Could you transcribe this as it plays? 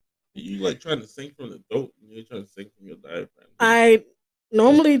you like trying to sing from the throat and you're trying to sing from your diaphragm. I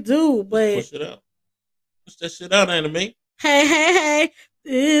normally do, Just but push it out. Push that shit out, anime. hey,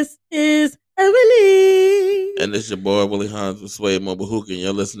 this is Emily. And it's your boy Willie Hans with Sway Mobile Hook, and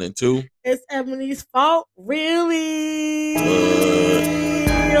you're listening to It's Emily's fault, really. What?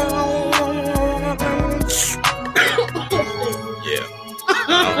 Yeah.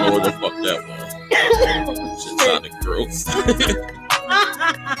 I don't know what the fuck that was. Shit sounded gross.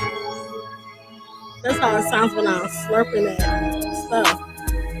 That's how it sounds when I'm slurping that stuff.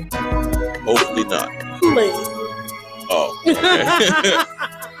 Hopefully not. Kool-Aid. Oh, okay.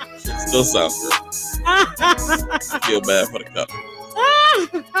 Shit still sounds gross. I feel bad for the cup.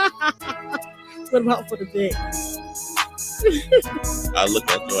 What about for the dick? I look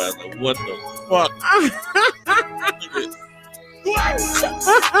at your ass like, what the fuck? Hey.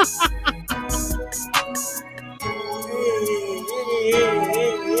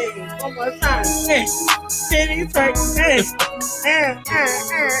 One more time. Hey. Titty twerk. Hey.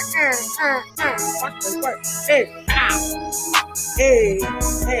 Watch the work. Hey. Hey.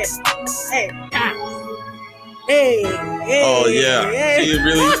 Hey. Oh yeah, she's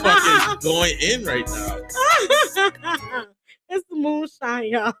really fucking going in right now. It's the moonshine,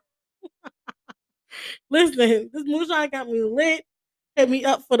 y'all. Listen, this moonshine got me lit. Hit me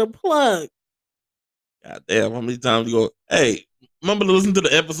up for the plug. God damn, how many times you go, hey, remember to listen to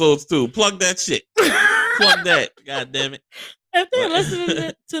the episodes too. Plug that shit. Plug that. God damn it. If they're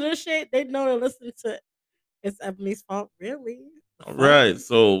listening to this shit, they know to listen to It's Emily's Fault, really. All right.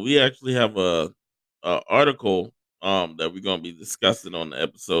 So we actually have a article that we're gonna be discussing on the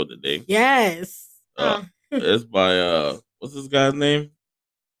episode today. Yes. It's by what's this guy's name?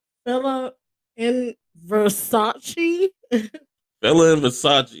 Fella in Versace. Fella in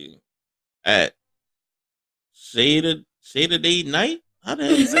Versace at Shaded Day Night? How the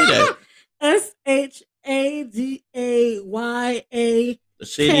hell you say that? SHADAYA.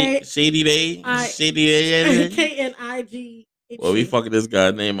 Shady Day? Shady Day? KNIG. Well, we fucking this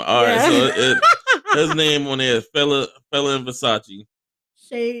guy's name. All right, so his name on there is Fella in Versace.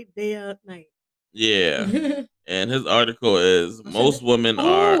 Shade Day Night. Yeah. And his article is most women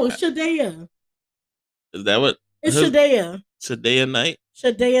are. Oh, Shadea. Is that what? It's Shadea. Shadea Night?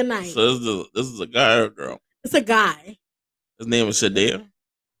 Shadea Night. So this is a guy or a girl? It's a guy. His name is Shadea?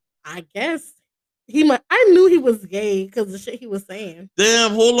 I guess. I knew he was gay because of the shit he was saying.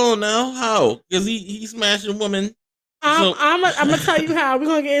 Damn, hold on now. How? Because he's smashing women. I'm gonna tell you how. We're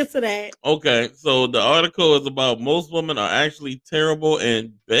gonna get into that. Okay, so the article is about most women are actually terrible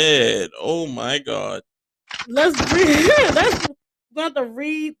in bed. Oh my god. Let's read. We're going to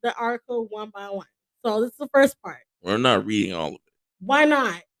read the article one by one. So this is the first part. We're not reading all of it. Why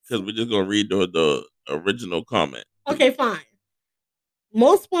not? Because we're just gonna read the original comment. Okay, fine.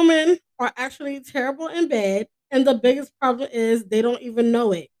 Most women are actually terrible in bed, and the biggest problem is they don't even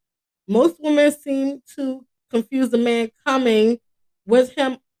know it. Most women seem to confuse the man coming with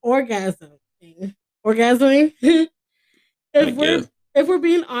him orgasming. If we're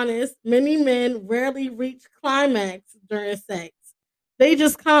being honest, many men rarely reach climax during sex. They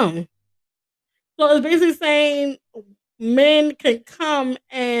just come. So it's basically saying men can come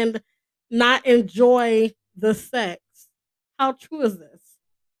and not enjoy the sex. How true is this?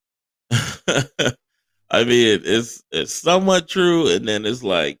 I mean, it's somewhat true, and then it's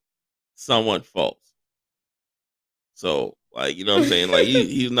like somewhat false. So, like, you know what I'm saying? Like,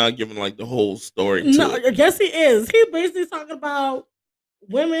 he's not giving like the whole story. No, I guess he is. He's basically talking about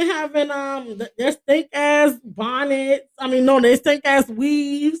women having their stink ass bonnets. I mean, no, they stink ass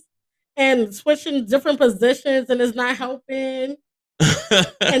weaves and switching different positions, and it's not helping.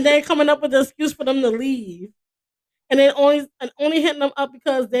 And then coming up with an excuse for them to leave. And then only hitting them up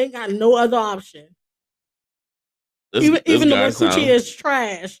because they ain't got no other option. Even though the coochie is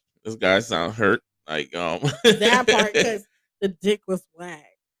trash. This guy sound hurt. Like that part because the dick was whack.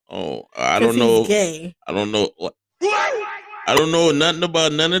 Oh, I don't know. Gay. I don't know what. I don't know nothing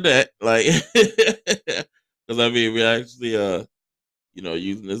about none of that. Like, because I mean, we actually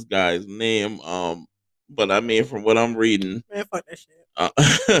using this guy's name. But I mean, from what I'm reading, man, fuck that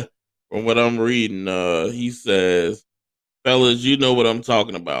shit. From what I'm reading, he says, fellas, you know what I'm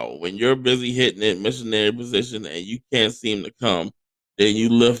talking about. When you're busy hitting it missionary position and you can't seem to come, then you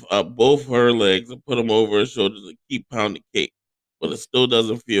lift up both her legs and put them over her shoulders and keep pounding cake. But it still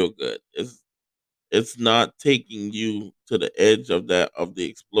doesn't feel good. It's not taking you to the edge of the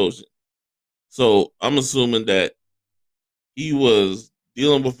explosion. So I'm assuming that he was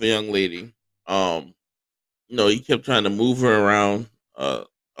dealing with a young lady. He kept trying to move her around.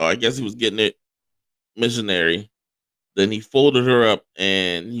 I guess he was getting it missionary. Then he folded her up,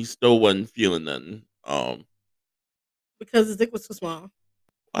 and he still wasn't feeling nothing. Because his dick was too small.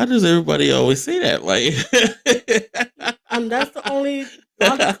 Why does everybody always say that? Like, That's the only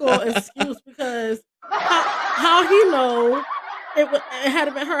logical excuse. Because how he know it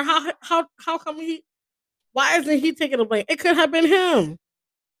had been her? How come he? Why isn't he taking the blame? It could have been him.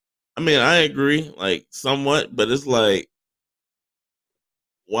 I mean, I agree, like somewhat, but it's like,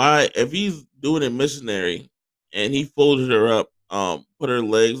 why if he's doing it missionary and he folded her up, put her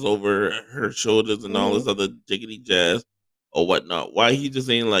legs over her shoulders and all Mm-hmm. this other jiggity jazz or whatnot, why he just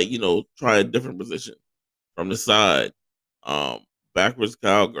ain't like, try a different position from the side, um, backwards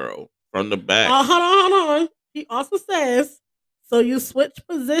cowgirl from the back. Hold on. He also says, so you switch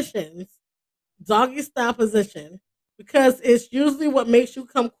positions, doggy style position, because it's usually what makes you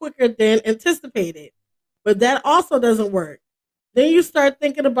come quicker than anticipated. But that also doesn't work. Then you start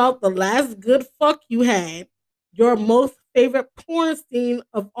thinking about the last good fuck you had, your most favorite porn scene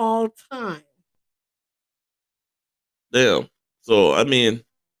of all time. Damn. So I mean,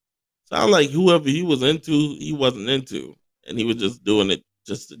 sound like whoever he was into, he wasn't into, and he was just doing it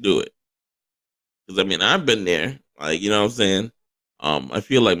just to do it. Because I mean, I've been there. Like, you know what I'm saying? I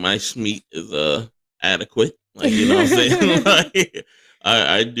feel like my schmeat is adequate. Like, you know what I'm saying? Like,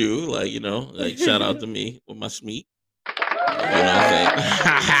 I do. Like, like shout out to me with my schmeat. You know what I'm saying?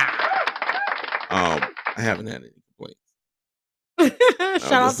 I haven't had any complaints.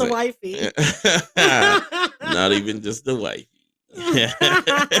 Shout out to wifey. Not even just the wifey.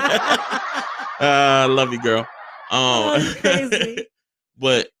 I love you, girl. Crazy.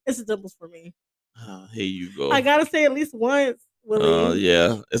 But it's a doubles for me. Here you go. I gotta say at least once, Willie.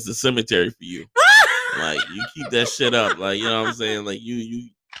 Yeah, it's a cemetery for you. Like, you keep that shit up. Like, you know what I'm saying? Like, you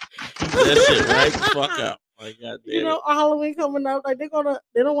keep that shit right the fuck up. Like, goddamn. Halloween coming up, like they don't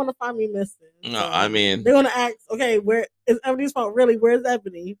want to find me missing. No, so I mean, they're gonna ask, okay, where is Ebony's fault? Really, where's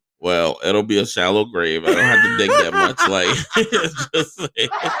Ebony? Well, it'll be a shallow grave. I don't have to dig that much. Like, just like,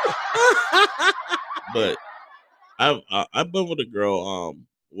 but I've been with a girl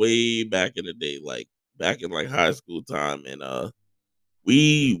way back in the day, like back in like high school time, and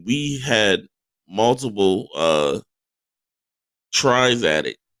we had multiple tries at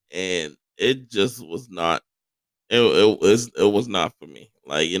it, and it just was not. It was not for me.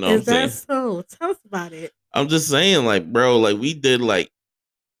 Like, you know what I'm saying? So tell us about it. I'm just saying, like, bro, like we did like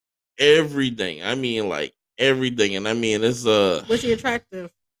everything. I mean, like everything, and I mean, it's was she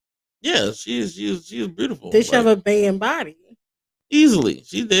attractive? Yeah, she's beautiful. Did she have a banging body? Easily,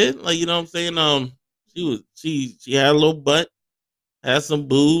 she did. Like, you know what I'm saying? She had a little butt, had some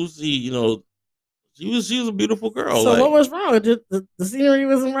boobs. She was a beautiful girl. So like, what was wrong? The scenery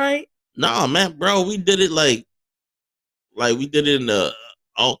wasn't right. Nah, man, bro, we did it like we did it in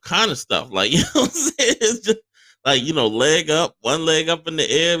all kind of stuff. Like, you know what I'm saying? It's just like, leg up, one leg up in the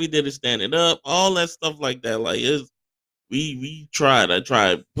air. We did it standing up, all that stuff like that. Like, we tried. I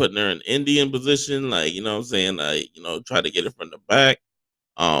tried putting her in Indian position, like, you know what I'm saying? I, try to get it from the back.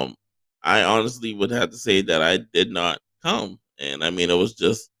 I honestly would have to say that I did not come. And I mean, it was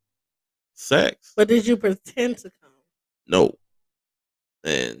just sex. But did you pretend to come? No.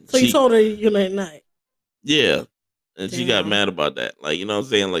 And so you told her you're at night? Yeah. And Damn. She got mad about that. Like, you know what I'm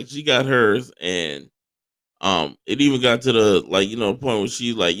saying? Like, she got hers, and it even got to the, like, point where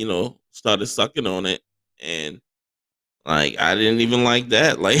she, like, started sucking on it, and like, I didn't even like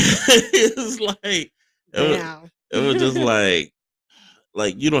that. Like, it's like it was just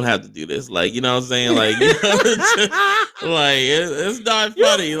like you don't have to do this. Like, you know what I'm saying? Like, like it's not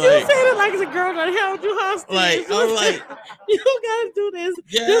funny. You like, saying it like it's a girl that held you hostage. Like, I'm like, you don't gotta do this.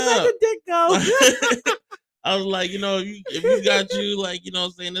 Yeah. Just let the dick go. I was like, if you got you, like, you know what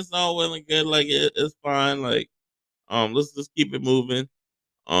I'm saying, it's all well and good. Like, it's fine. Like, let's just keep it moving.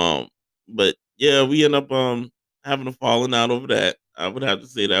 But yeah, we end up having a falling out over that. I would have to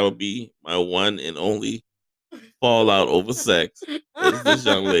say that would be my one and only fallout over sex. Is this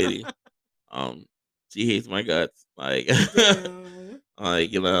young lady. She hates my guts. Like, like,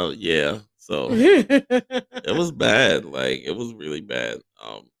 yeah. So it was bad. Like, it was really bad.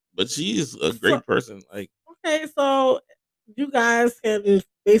 But she's a great person. Like, okay, so you guys can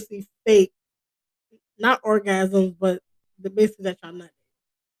basically fake not orgasms, but the basically that y'all nutting.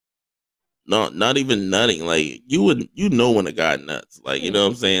 No, not even nutting. Like, you know when a guy nuts. Like, you know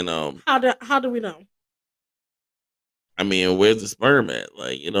what I'm saying? How do we know? I mean, where's the sperm at?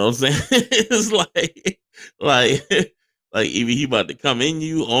 Like, you know what I'm saying? It's like either he about to come in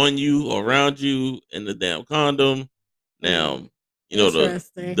you, on you, around you in the damn condom. Now,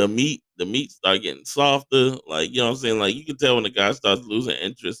 the meat start getting softer. Like, you know what I'm saying? Like, you can tell when the guy starts losing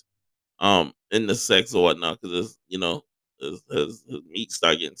interest. into sex or whatnot because it's his meat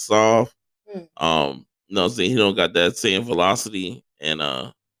start getting soft. Mm. I'm saying he don't got that same velocity and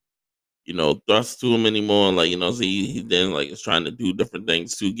thrust to him anymore. Like so he then like is trying to do different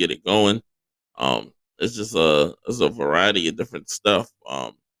things to get it going. It's just a variety of different stuff.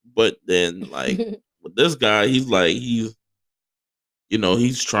 But then like with this guy, he's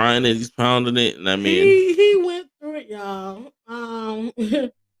trying it, he's pounding it, and I mean, he went through it, y'all.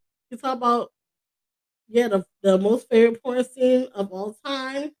 You talk about the most favorite porn scene of all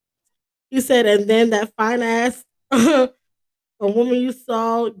time. He said, and then that fine ass a woman you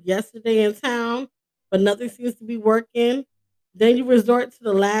saw yesterday in town, but nothing seems to be working. Then you resort to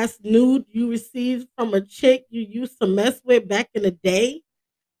the last nude you received from a chick you used to mess with back in the day.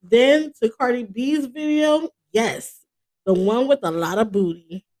 Then to Cardi B's video, yes, the one with a lot of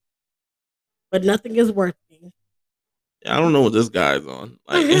booty, but nothing is working. I don't know what this guy's on.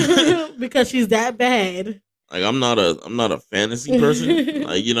 Like, because she's that bad. like I'm not a fantasy person.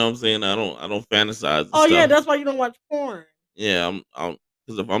 Like, you know what I'm saying? I don't fantasize and Oh yeah, stuff. that's why you don't watch porn. Yeah, I'm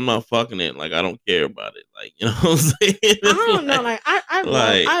because if I'm not fucking it, like I don't care about it. Like, you know what I'm saying? I It's don't know. like, Like I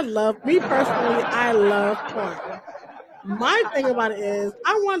like love me personally. I love porn. My thing about it is,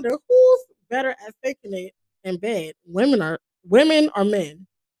 I wonder who's better at faking it in bed. Women or men.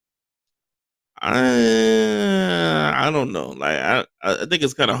 I don't know. Like I think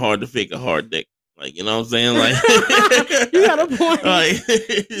it's kind of hard to fake a hard dick. Like, you know what I'm saying? Like, You got a point. like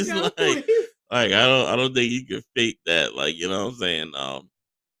You it's got a like point. like I don't think you can fake that. Like, you know what I'm saying?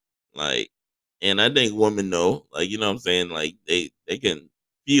 Like, and I think women know. Like, you know what I'm saying? Like they can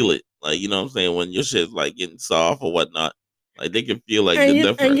feel it. Like, you know what I'm saying? When your shit's like getting soft or whatnot, like they can feel like the And you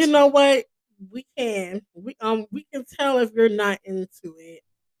difference. know what? We can tell if you're not into it.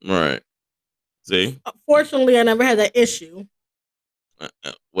 Right? See, Fortunately, I never had that issue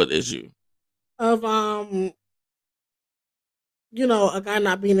what issue? of a guy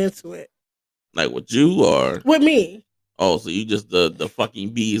not being into it Like with you or? with me. Oh, so you just the fucking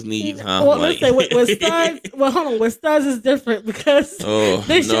bees knees, huh? Well, let's Like, say with studs. Well, hold on. With studs is different because oh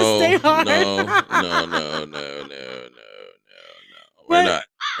they should no, stay hard. no, no, no, no, no, no, no. We're But not.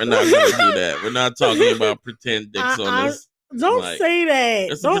 We're not gonna do that. We're not talking about pretend dicks on I this. don't Like, say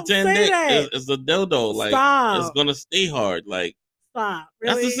that. it's a Don't pretend say dick. that. It's a dildo. Like, it's Stop. gonna stay hard. Like, Stop.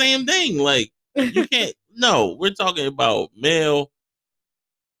 that's the Really? same thing. Like, you can't. No, we're talking about male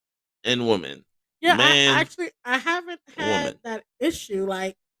and woman, Yeah, man, I haven't had woman. that issue.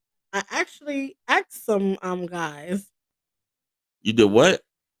 Like I actually asked some guys. You did what?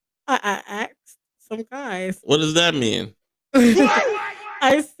 I asked some guys. What does that mean?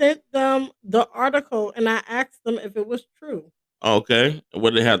 I sent them the article and I asked them if it was true. Okay, what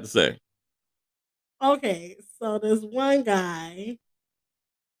did they have to say? Okay, so there's one guy.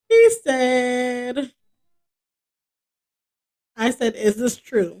 He said, I said, is this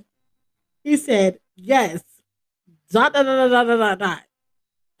true? He said, yes. Dot, dot, dot, dot, dot, dot, dot.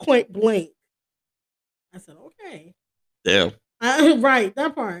 Point blank. I said, okay. Damn. Right,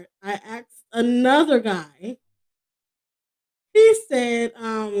 that part. I asked another guy. He said,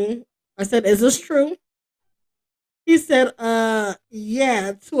 I said, is this true? He said,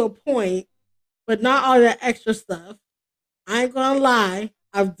 yeah, to a point, but not all that extra stuff. I ain't gonna lie.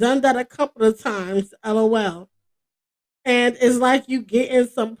 I've done that a couple of times, lol. And it's like you getting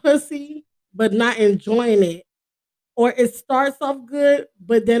some pussy, but not enjoying it. Or it starts off good,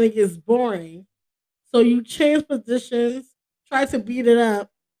 but then it gets boring. So you change positions, try to beat it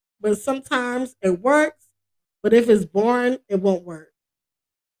up, but sometimes it works. But if it's boring, it won't work.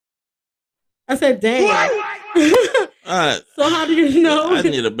 I said, dang. Alright. So how do you know? I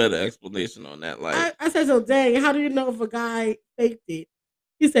need a better explanation on that. Like, I said, so dang, how do you know if a guy faked it?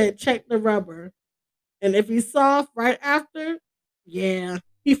 He said, check the rubber. And if he's soft right after, yeah,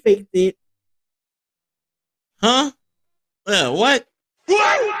 he faked it. huh? Yeah, what?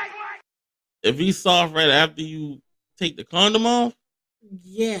 If he's soft right after you take the condom off?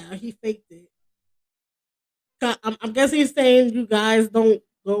 Yeah, he faked it. I'm guessing he's saying you guys don't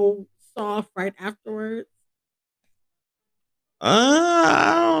go soft right afterwards.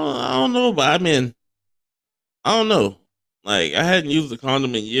 I don't know, but I mean, I don't know. Like, I hadn't used a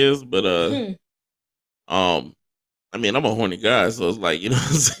condom in years, but um, I mean, I'm a horny guy, so it's like, you know what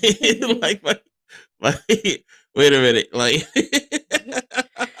I'm saying? Like, my wait a minute, like,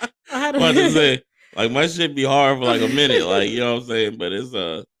 I had what to a say? Like, my shit be hard for like a minute, like, you know what I'm saying? But it's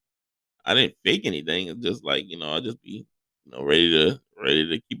I didn't fake anything. It's just like, I just be, ready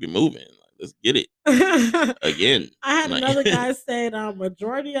to keep it moving. Like, let's get it again. I had Like, another guy said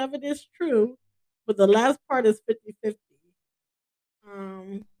majority of it is true, but the last part is 50-50.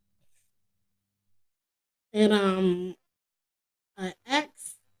 Um And an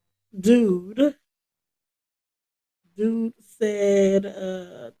ex dude said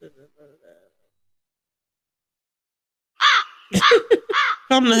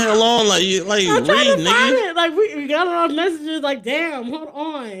Come the hell on, like you I'm trying read, to find nigga. it. Like we got a lot of messages. Like, damn, hold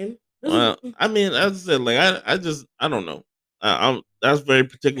on. This is. Well, I mean, as I said, like I don't know. I'm that's very He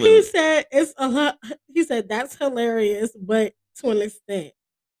particular. said it's a lot. He said that's hilarious, but to an extent.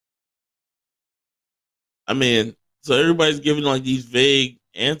 I mean, so everybody's giving like these vague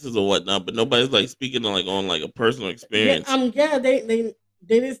answers or whatnot, but nobody's like speaking on like a personal Yeah, experience. yeah. They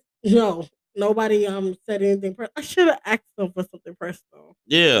just no. Nobody said anything. I should have asked them for something personal.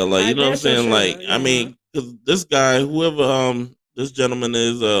 Yeah, like I you know what I'm guess I saying. should Like have. I Yeah. mean, because this guy, whoever this gentleman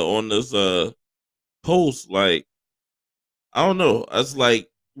is on this post, like I don't know. It's like,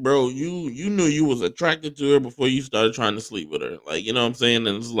 bro, you knew you was attracted to her before you started trying to sleep with her. Like you know what I'm saying.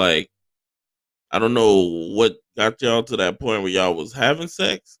 And it's like I don't know what got y'all to that point where y'all was having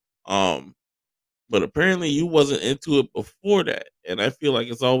sex. But apparently you wasn't into it before that. And I feel like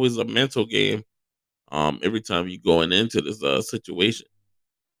it's always a mental game. Every time you going into this situation.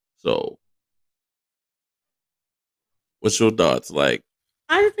 So, what's your thoughts? Like,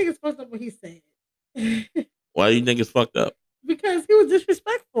 I just think it's fucked up what he said. why do you think it's fucked up? Because he was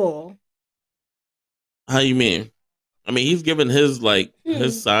disrespectful. How you mean? I mean, he's giving his like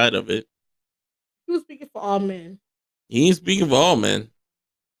his Hmm. side of it. He was speaking for all men. He ain't speaking for all men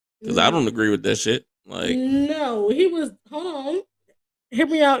because I don't Mm, agree with that shit. Like, no, he was. Hold on, hear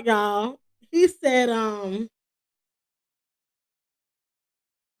me out, y'all. He said,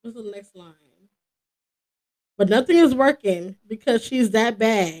 what's the next line? But nothing is working because she's that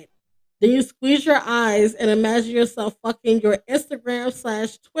bad. Then you squeeze your eyes and imagine yourself fucking your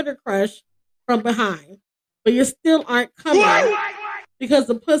Instagram/Twitter crush from behind, but you still aren't coming because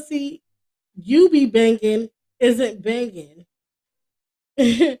the pussy you be banging isn't banging.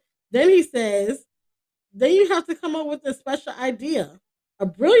 Then he says, then you have to come up with a special idea, a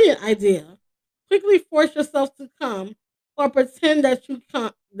brilliant idea. Quickly force yourself to come, or pretend that you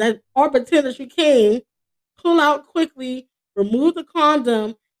come or pretend that you came. Pull out quickly, remove the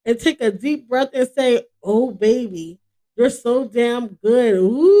condom, and take a deep breath and say, "Oh baby, you're so damn good."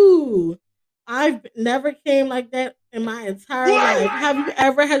 Ooh, I've never came like that in my entire life. Have you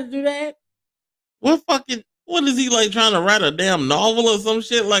ever had to do that? what is he like trying to write a damn novel or some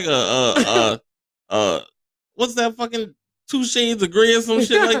shit? Like what's that fucking 2 Shades of Grey or some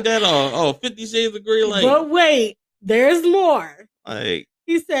shit like that? Or 50 Shades of Grey? But wait, there's more. Like,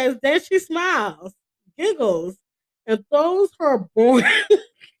 He says, then she smiles, giggles, and throws her boring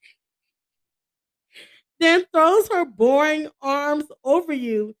then throws her boring arms over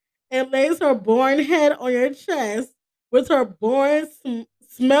you and lays her boring head on your chest with her boring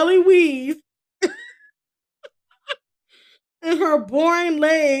smelly weave and her boring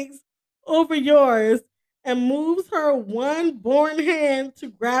legs over yours and moves her one boring hand to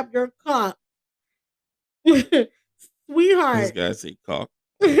grab your cock. this Sweetheart. guy say cock.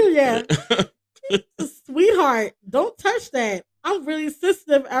 Yeah. Right. Sweetheart, don't touch that. I'm really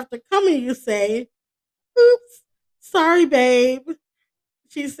sensitive after coming, you say. Oops. Sorry, babe,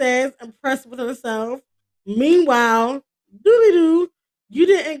 she says, impressed with herself. Meanwhile, doody doo, you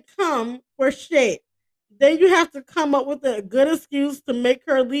didn't come for shit. Then you have to come up with a good excuse to make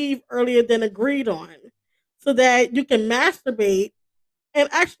her leave earlier than agreed on so that you can masturbate and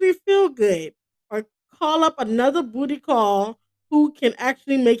actually feel good or call up another booty call who can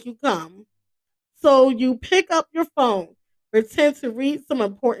actually make you come. So you pick up your phone, pretend to read some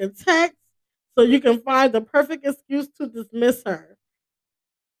important text so you can find the perfect excuse to dismiss her.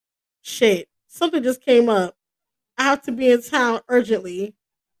 Shit, something just came up. I have to be in town urgently.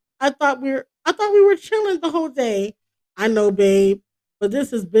 I thought we were chilling the whole day. I know, babe, but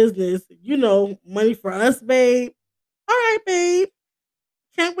this is business. You know, money for us, babe. All right, babe.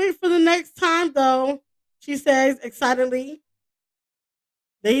 Can't wait for the next time though, she says excitedly.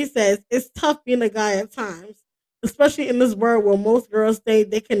 Then he says, it's tough being a guy at times, especially in this world where most girls think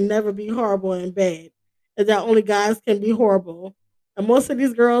they can never be horrible in bed and that only guys can be horrible. And most of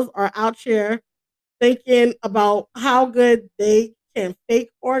these girls are out here thinking about how good they can fake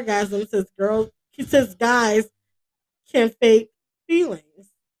orgasms since guys can fake feelings.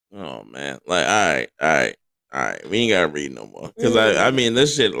 Oh man. Like, all right. We ain't gotta read no more. Cause I Mm. mean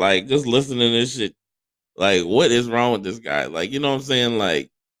this shit, like just listening to this shit, like what is wrong with this guy? Like, you know what I'm saying? Like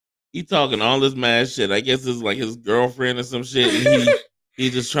he talking all this mad shit. I guess it's like his girlfriend or some shit, and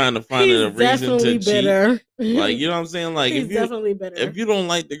he's just trying to find He's a reason to definitely cheat. bitter. Like, He's you know what I'm saying? Like definitely bitter. if you don't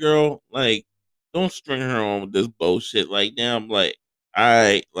like the girl, like don't string her on with this bullshit. Like, damn, like, all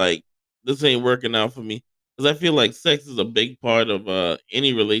right, like this ain't working out for me. because I feel like sex is a big part of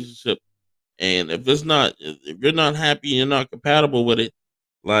any relationship. And if you're not happy and you're not compatible with it,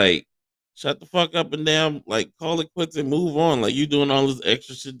 like shut the fuck up and down, like call it quits and move on. Like you doing all this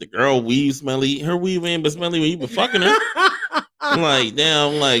extra shit. The girl weave smelly, her weave ain't but smelly when you been fucking her. I'm like,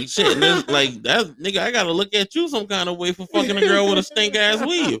 damn, like shit. And this, like that nigga, I gotta look at you some kind of way for fucking a girl with a stink ass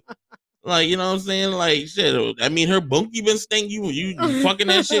weave. Like, you know what I'm saying? Like shit. I mean, her bunkie been stink. You fucking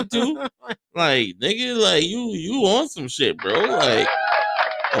that shit too. Like nigga, like you on some shit, bro. Like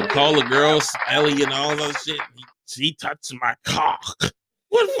don't call a girl smelly and all that shit. She touched my cock.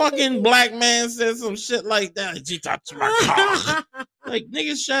 What fucking black man said some shit like that? She touched my cock. Like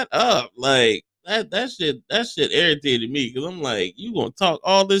nigga, shut up. Like that shit irritated me because I'm like, you gonna talk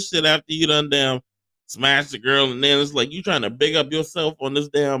all this shit after you done damn smash the girl, and then it's like you trying to big up yourself on this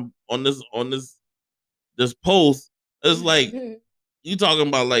damn this post. It's like you talking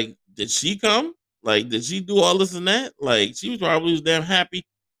about like, did she come? Like, did she do all this and that? Like, she was probably damn happy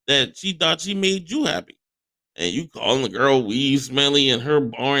that she thought she made you happy. And you calling the girl weed smelly and her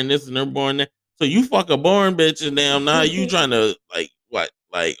boring this and her boring that. So you fuck a boring bitch and damn now you trying to like what?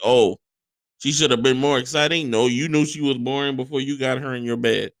 Like, oh, she should have been more exciting. No, you knew she was boring before you got her in your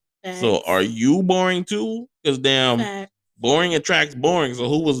bed. Facts. So are you boring too? Because damn, Facts. boring attracts boring. So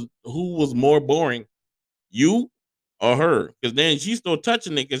who was more boring? You or her? Because then she's still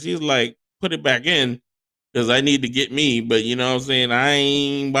touching it because she's like, put it back in because I need to get me. But you know what I'm saying? I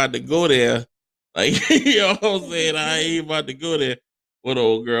ain't about to go there. Like, you know what I'm saying? I ain't about to go there with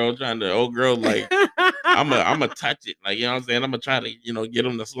old girl old girl like, I'm a touch it. Like, you know what I'm saying? I'm gonna try to, get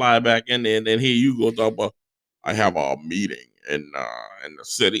him to slide back in there. And then here you go talk about, I have a meeting in the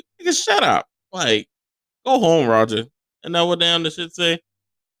city. Nigga, shut up. Like, go home, Roger. And that what damn the shit say?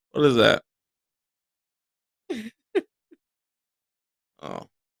 What is that? Oh,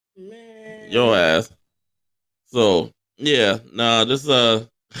 Man. your ass. So yeah, nah, this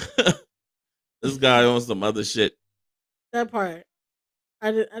this guy on some other shit. That part,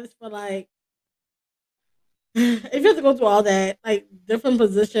 I just feel like if you have to go through all that, like different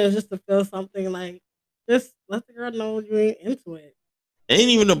positions just to feel something, like just let the girl know you ain't into it. Ain't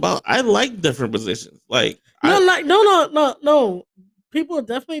even about. I like different positions. Like No. People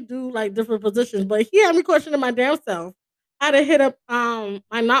definitely do like different positions, but he had me questioning my damn self. I'd have hit up my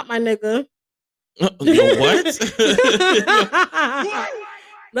not my nigga. Yo, what?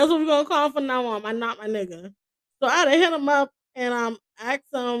 That's what we're gonna call him from now on. My not my nigga. So I'd have hit him up and asked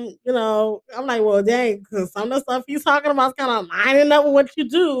him, I'm like, well, dang, because some of the stuff he's talking about is kind of lining up with what you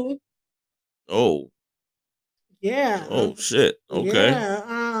do. Oh. Yeah. Oh shit. Okay.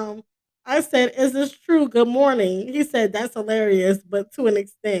 Yeah. I said, is this true? Good morning. He said, that's hilarious, but to an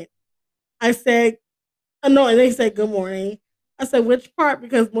extent. I said, no, and they said good morning. I said, which part?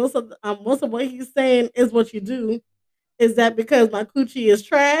 Because most of what he's saying is what you do. Is that because my coochie is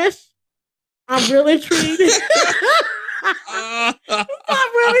trash? I'm real intrigued. Stop,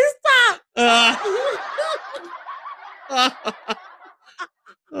 really, stop.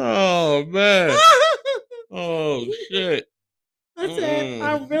 Oh man. Oh shit. I said,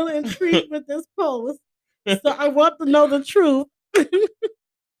 I'm really intrigued with this post. So I want to know the truth.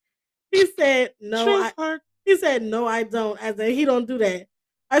 He said, no, he said, no, I don't. I said, he don't do that.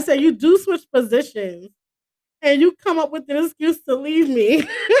 I said, you do switch positions and you come up with an excuse to leave me.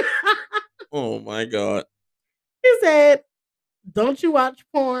 Oh my God. He said, don't you watch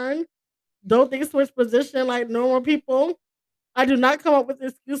porn? Don't they switch position like normal people? I do not come up with an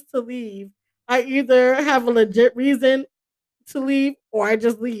excuse to leave. I either have a legit reason to leave or I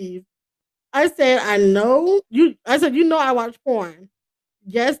just leave. I said, I know you. I said, I watch porn.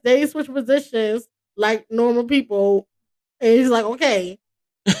 Yes, they switch positions like normal people. And he's like, okay.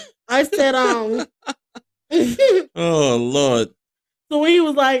 I said, Oh Lord. So when he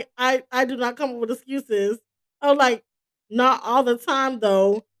was like, I do not come up with excuses. I was like, not all the time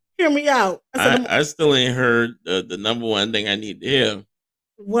though. Hear me out. I still ain't heard the number one thing I need to hear.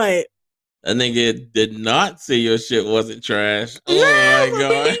 What? That nigga did not say your shit wasn't trash. Oh my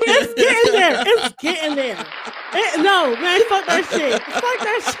God. It's getting there. It's getting there. No, man, fuck that shit. Fuck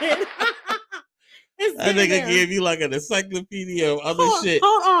that shit. That nigga gave you like an encyclopedia of other shit.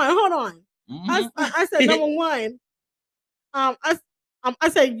 Hold on. Mm-hmm. I said number one. I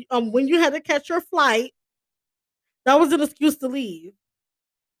said when you had to catch your flight, that was an excuse to leave.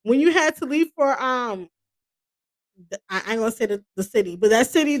 When you had to leave for I ain't gonna say the city, but that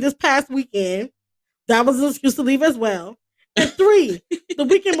city this past weekend, that was an excuse to leave as well. And three, the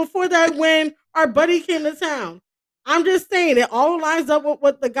weekend before that when our buddy came to town. I'm just saying it all lines up with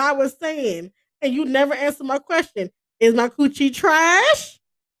what the guy was saying, and you never answered my question. Is my coochie trash?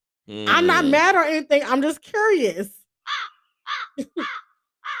 I'm not mad or anything. I'm just curious.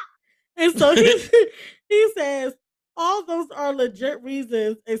 And so he says, all those are legit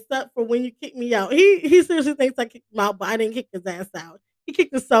reasons except for when you kick me out. He seriously thinks I kicked him out, but I didn't kick his ass out. He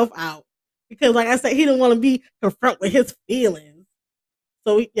kicked himself out. Because like I said, he didn't want to be confronted with his feelings.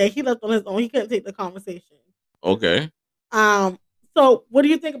 So he left on his own. He couldn't take the conversation. Okay. So what do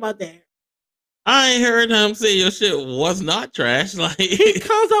you think about that? I ain't heard him say your shit was not trash. Like he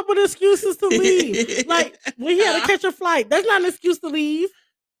comes up with excuses to leave. Like when he had to catch a flight. That's not an excuse to leave.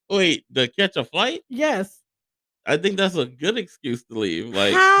 Wait, to catch a flight? Yes. I think that's a good excuse to leave.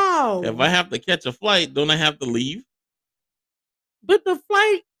 Like how? If I have to catch a flight, don't I have to leave? But the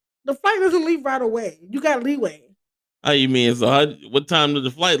flight doesn't leave right away. You got leeway. How you mean? So what time did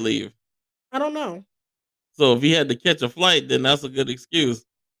the flight leave? I don't know. So if he had to catch a flight, then that's a good excuse.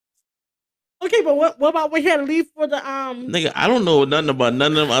 Okay, but what about when he had to leave for the Nigga, I don't know nothing about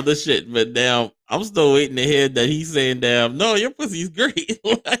none of them other shit, but damn, I'm still waiting to hear that he's saying, damn, no, your pussy's great.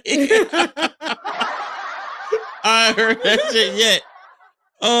 Like, I ain't heard that shit yet.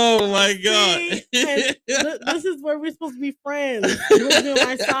 Oh my God. See, this is where we're supposed to be friends. You're on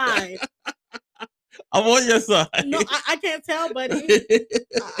my side. I'm on your side. No, I can't tell, buddy.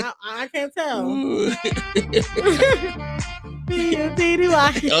 I can't tell.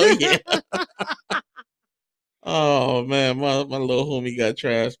 Oh yeah. Oh man, my little homie got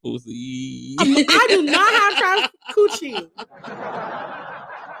trash pussy. I do not have trash coochie.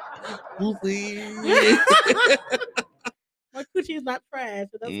 Pussy. My coochie is not trash.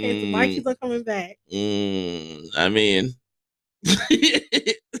 So that's okay. So my kids are coming back. I mean,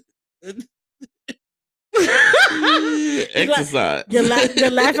 exercise. You're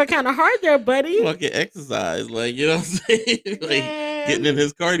laughing kind of hard there, buddy. Fucking exercise, like, you know what I'm saying? Like getting in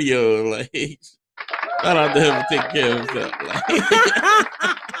his cardio, like shout out to him for taking care of himself. Like,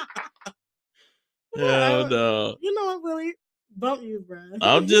 hell no. You know what, Willie? Bump you, bro.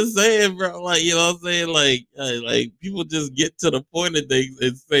 I'm just saying, bro. Like, you know what I'm saying? Like people just get to the point of things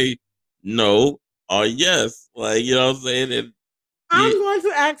and say no or yes. Like, you know what I'm saying? And I'm going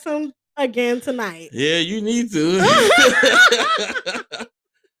to ask him again tonight. Yeah, you need to.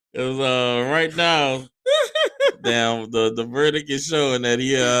 Because right now, damn, the verdict is showing that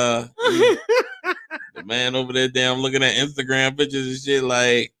the man over there, damn, looking at Instagram pictures and shit,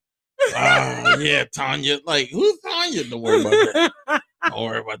 like, oh yeah, Tanya. Like, who's Tanya? Don't worry about that. Don't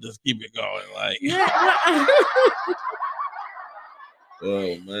worry about this. Keep it going. Like,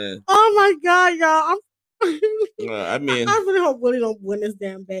 oh man. Oh my God, y'all. I mean, I really hope Willie don't win this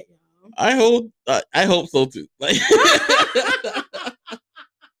damn bet, y'all. I hope so too. Like,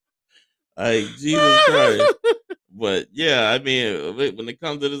 like Jesus Christ. But yeah, I mean, when it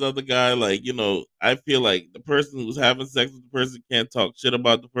comes to this other guy, like, you know, I feel like the person who's having sex with the person can't talk shit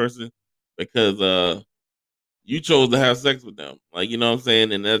about the person because you chose to have sex with them. Like, you know what I'm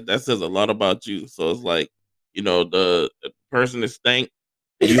saying? And that says a lot about you. So it's like, you know, the person is stank,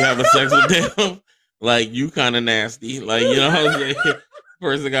 you having sex with them, like, you kind of nasty. Like, you know what I'm saying?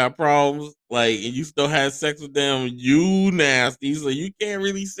 Person got problems, like, and you still had sex with them, you nasty. So you can't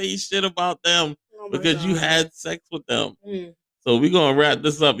really say shit about them because you had sex with them. So we're gonna wrap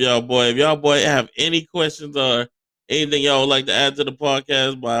this up, y'all boy. If y'all boy have any questions or anything y'all would like to add to the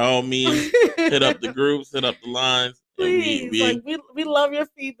podcast, by all means, hit up the groups, hit up the lines. Please, we love your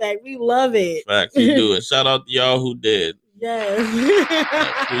feedback. We love it. Facts, we do it. Shout out to y'all who did. Yes.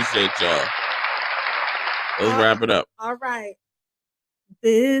 I appreciate y'all. Let's wrap it up. All right.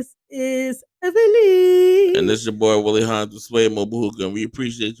 This is Ebony. And this is your boy, Willie Hans with Sway Mobile Hookah, and we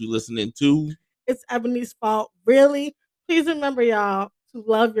appreciate you listening to It's Ebony's Fault. Really? Please remember, y'all, to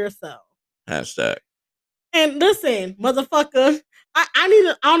love yourself. #. And listen, motherfucker, I need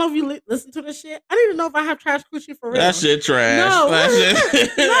to, I don't know if you listen to this shit. I need to know if I have trash coochie for real. That shit trash. No. That shit.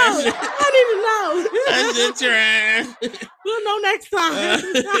 No, I need to know. That shit trash. We'll know next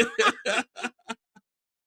time.